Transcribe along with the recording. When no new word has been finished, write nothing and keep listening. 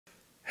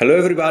Hello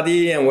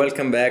everybody and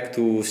welcome back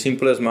to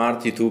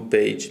Simple&smart YouTube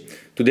page.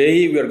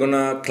 Today we are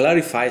gonna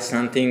clarify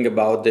something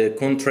about the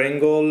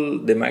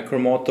contriangle, the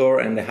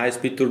micromotor and the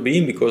high-speed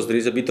turbine, because there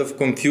is a bit of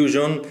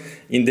confusion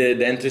in the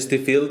dentistry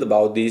field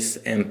about these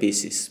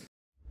pieces.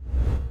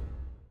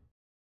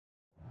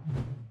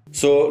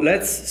 So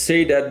let's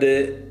say that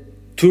the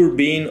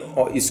turbine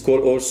is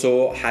called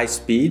also high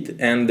speed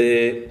and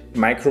the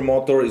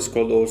micromotor is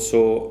called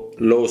also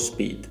low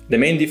speed. The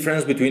main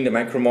difference between the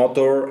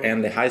micromotor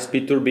and the high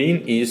speed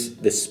turbine is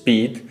the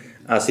speed,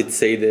 as it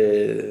say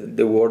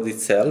the word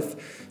itself.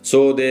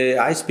 So the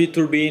high speed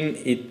turbine,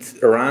 it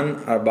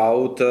runs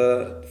about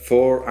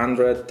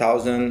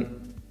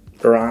 400,000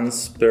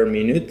 runs per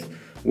minute,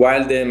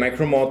 while the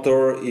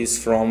micromotor is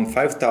from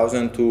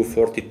 5,000 to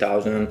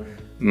 40,000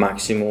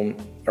 maximum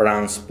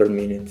runs per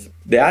minute.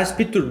 The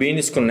high-speed turbine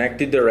is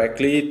connected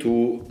directly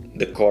to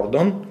the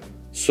cordon,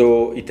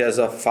 so it has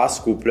a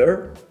fast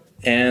coupler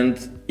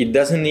and it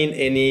doesn't need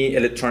any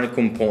electronic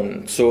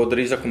component. So there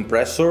is a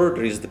compressor,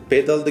 there is the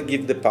pedal that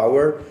gives the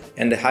power,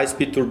 and the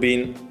high-speed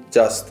turbine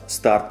just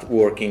start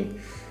working.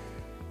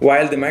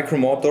 While the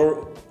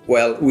micromotor,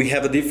 well, we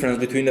have a difference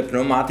between the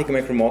pneumatic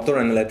micromotor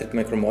and electric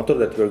micromotor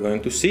that we're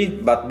going to see,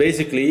 but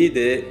basically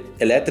the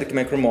electric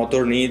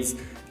micromotor needs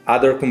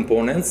other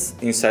components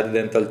inside the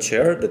dental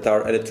chair that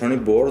are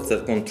electronic boards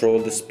that control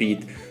the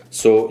speed.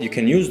 So you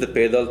can use the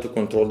pedal to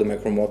control the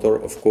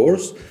micromotor, of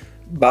course,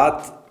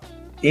 but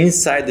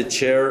inside the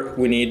chair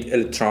we need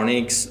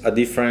electronics, a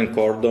different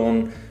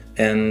cordon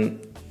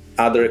and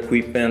other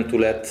equipment to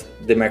let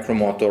the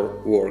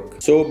micromotor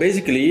work. So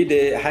basically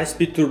the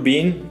high-speed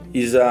turbine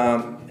is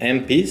a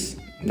M-piece,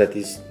 that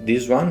is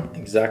this one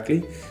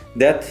exactly,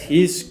 that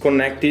is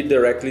connected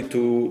directly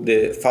to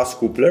the fast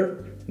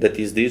coupler, that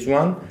is this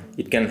one.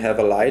 It can have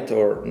a light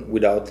or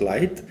without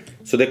light,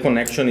 so the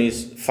connection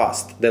is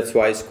fast. That's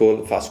why it's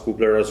called fast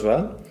coupler as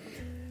well.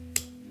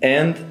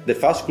 And the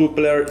fast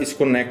coupler is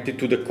connected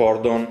to the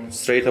cordon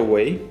straight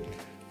away,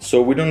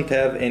 so we don't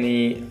have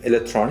any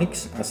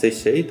electronics, as I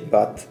said,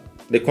 but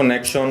the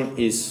connection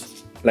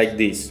is like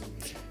this,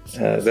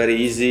 very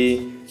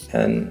easy,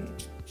 and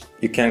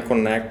you can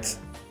connect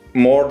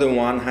more than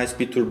one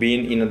high-speed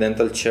turbine in a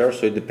dental chair,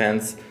 so it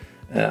depends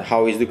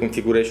how is the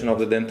configuration of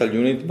the dental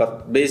unit,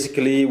 but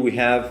basically we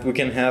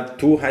can have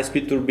two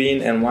high-speed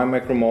turbine and one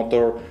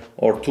micromotor,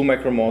 or two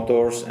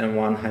micromotors and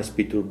one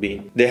high-speed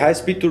turbine. The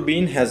high-speed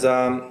turbine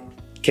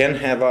can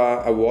have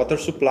a water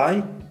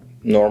supply.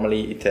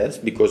 Normally it has,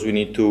 because we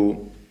need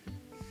to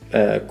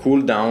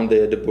cool down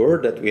the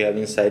bird that we have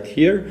inside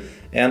here,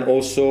 and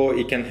also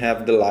it can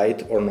have the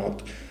light or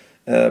not.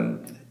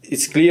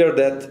 It's clear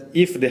that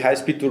if the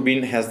high-speed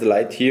turbine has the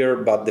light here,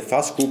 but the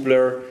fast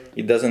coupler,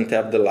 it doesn't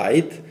have the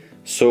light,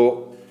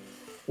 so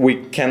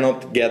we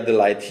cannot get the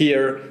light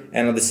here,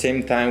 and at the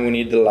same time we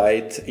need the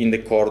light in the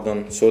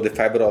cordon, so the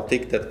fiber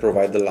optic that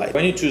provide the light.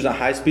 When you choose a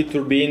high-speed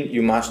turbine,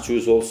 you must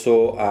choose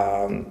also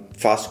a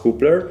fast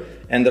coupler,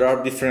 and there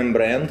are different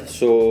brands.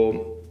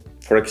 So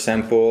for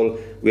example,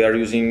 we are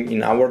using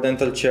in our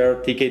dental chair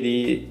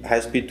TKD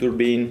high-speed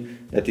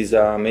turbine, that is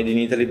a made in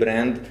Italy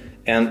brand,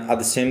 and at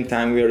the same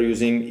time we are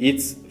using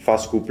its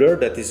fast coupler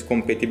that is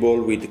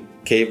compatible with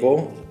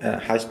Kevo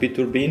high-speed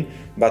turbine,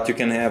 but you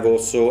can have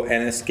also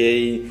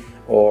NSK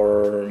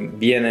or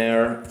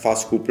BNR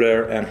fast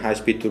coupler and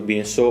high-speed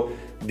turbine. So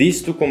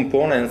these two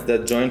components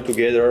that join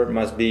together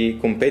must be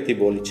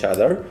compatible each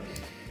other,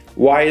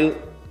 while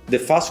the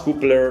fast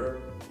coupler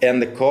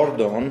and the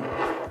cordon,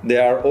 they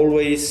are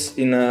always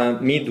in a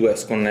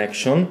Midwest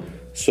connection,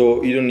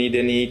 so you don't need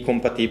any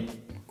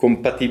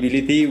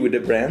compatibility with the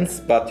brands,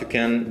 but you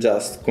can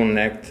just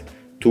connect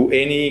to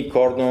any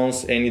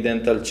cordons, any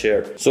dental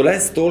chair. So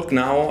let's talk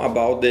now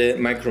about the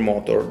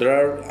micromotor. There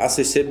are, as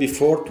I said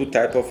before, two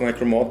types of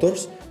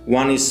micromotors.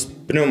 One is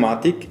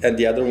pneumatic and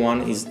the other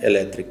one is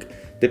electric.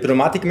 The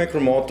pneumatic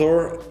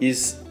micromotor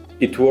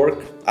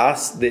works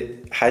as the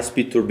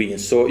high-speed turbine,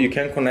 so you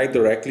can connect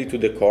directly to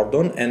the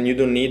cordon and you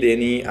don't need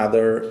any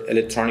other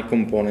electronic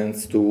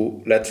components to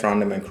let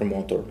run the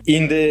micromotor.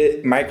 In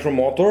the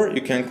micromotor,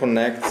 you can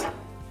connect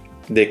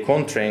the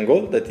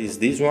contriangle, that is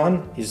this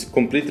one, is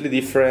completely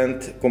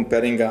different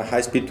comparing a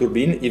high-speed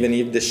turbine, even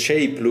if the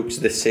shape looks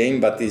the same,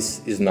 but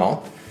is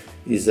not,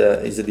 is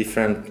a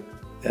different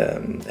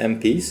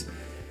M-piece,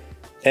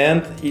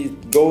 and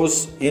it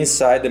goes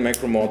inside the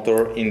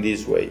micromotor in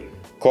this way: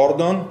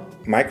 cordon,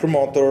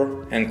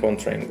 micromotor and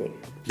contriangle.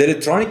 The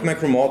electronic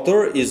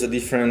micromotor is a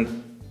different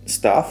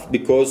stuff,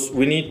 because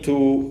we need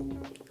to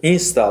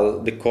install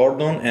the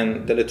cordon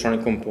and the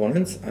electronic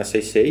components, as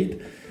I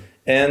said,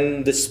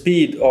 and the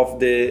speed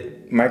of the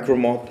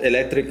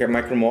electric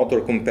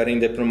micromotor comparing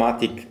the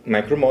pneumatic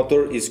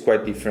micromotor is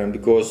quite different,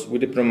 because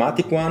with the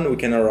pneumatic one we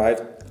can arrive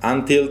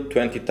until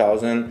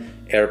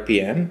 20,000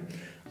 RPM,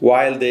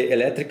 while the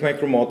electric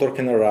micromotor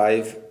can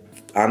arrive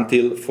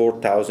until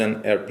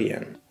 4,000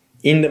 RPM.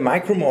 In the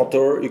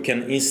micromotor you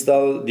can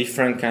install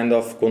different kind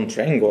of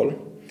contriangle.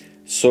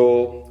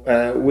 So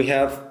we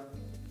have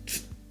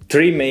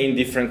three main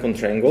different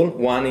contriangle.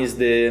 One is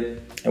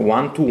the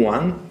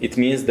 1-to-1, it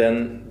means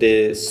then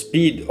the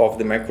speed of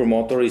the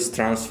micromotor is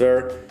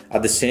transferred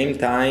at the same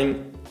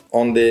time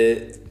on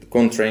the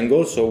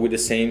contrangle, so with the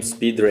same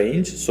speed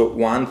range. So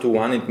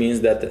 1-to-1, it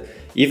means that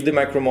if the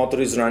micromotor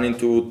is running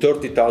to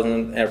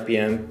 30,000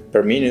 RPM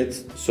per minute,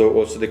 so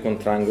also the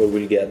contrangle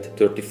will get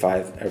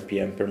 35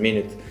 RPM per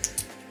minute.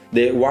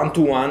 The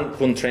 1-to-1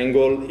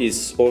 contrangle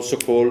is also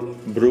called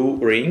blue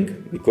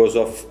ring because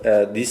of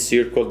this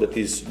circle that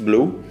is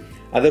blue.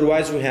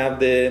 Otherwise, we have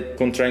the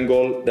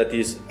contrangle that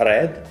is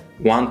red,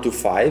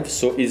 1-to-5,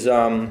 so is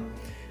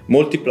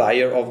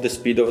multiplier of the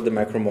speed of the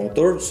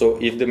micromotor. So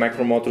if the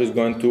micromotor is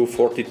going to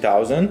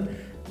 40,000,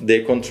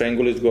 the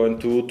contrangle is going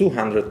to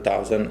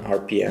 200,000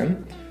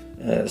 RPM.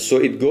 So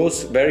it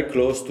goes very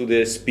close to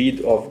the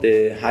speed of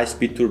the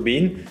high-speed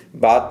turbine,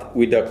 but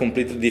with a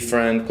completely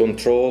different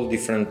control,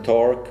 different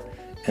torque,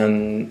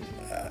 and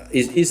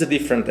is a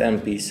different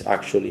handpiece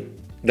actually.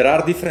 There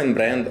are different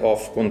brands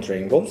of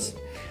contrangles.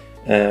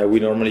 We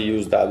normally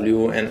use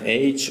W and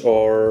H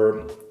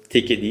or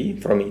TKD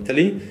from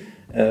Italy,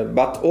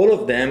 but all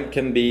of them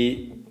can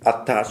be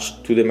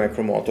attached to the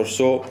micromotor.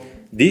 So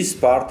this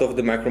part of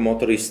the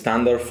micromotor is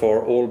standard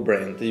for all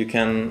brands. You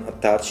can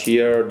attach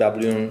here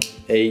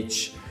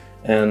W&H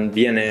and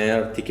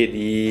BNR,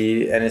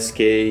 TKD,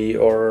 NSK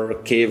or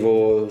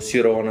Kevo,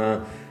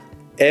 Sirona.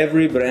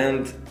 Every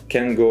brand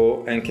can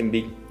go and can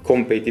be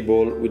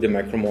compatible with the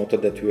micromotor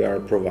that we are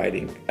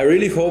providing. I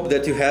really hope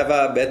that you have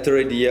a better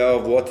idea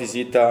of what is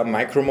it a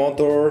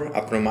micromotor,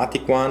 a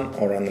pneumatic one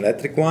or an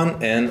electric one,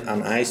 and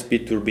an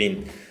high-speed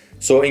turbine.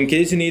 So in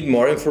case you need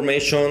more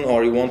information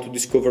or you want to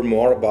discover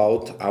more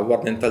about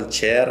our dental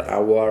chair,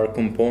 our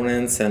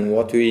components and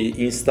what we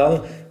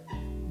install,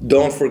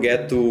 don't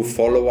forget to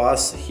follow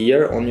us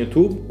here on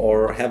YouTube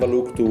or have a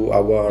look to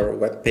our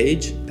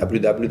webpage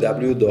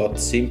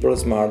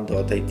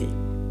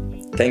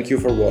www.simple&smart.it. Thank you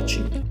for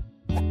watching.